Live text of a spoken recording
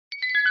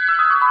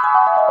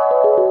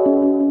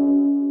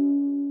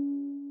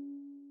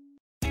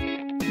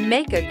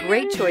Make a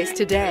great choice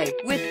today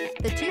with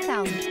the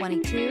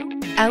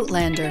 2022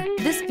 Outlander.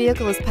 This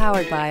vehicle is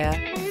powered by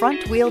a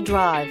front-wheel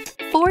drive,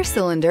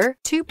 4-cylinder,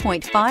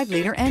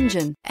 2.5-liter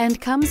engine, and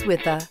comes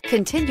with a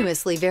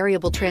continuously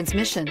variable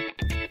transmission.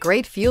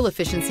 Great fuel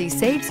efficiency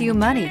saves you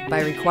money by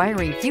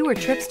requiring fewer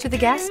trips to the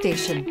gas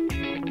station.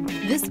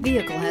 This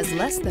vehicle has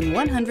less than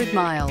 100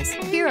 miles.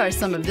 Here are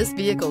some of this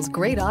vehicle's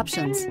great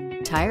options: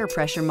 tire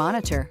pressure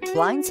monitor,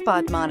 blind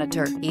spot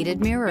monitor,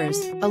 heated mirrors,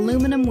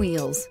 aluminum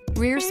wheels,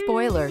 rear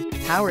spoiler,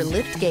 power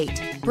lift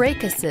gate,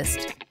 brake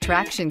assist,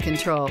 traction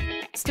control,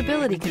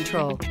 stability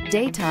control,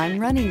 daytime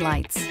running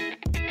lights.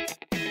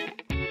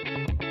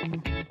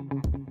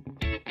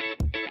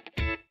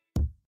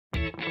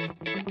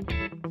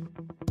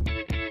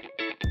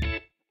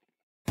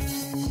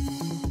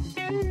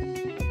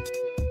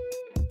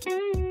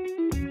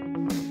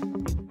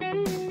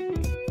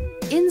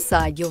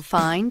 Inside you'll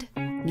find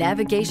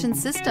navigation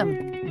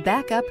system,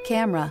 backup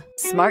camera,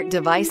 smart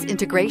device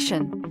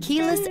integration,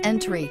 keyless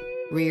entry,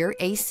 rear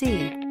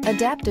AC,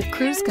 adaptive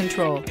cruise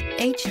control,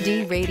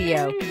 HD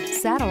radio,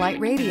 satellite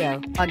radio,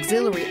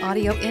 auxiliary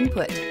audio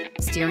input,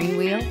 steering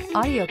wheel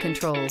audio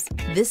controls.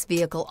 This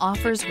vehicle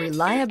offers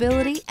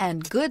reliability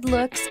and good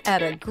looks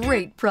at a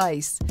great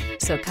price.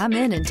 So come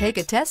in and take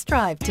a test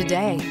drive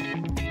today.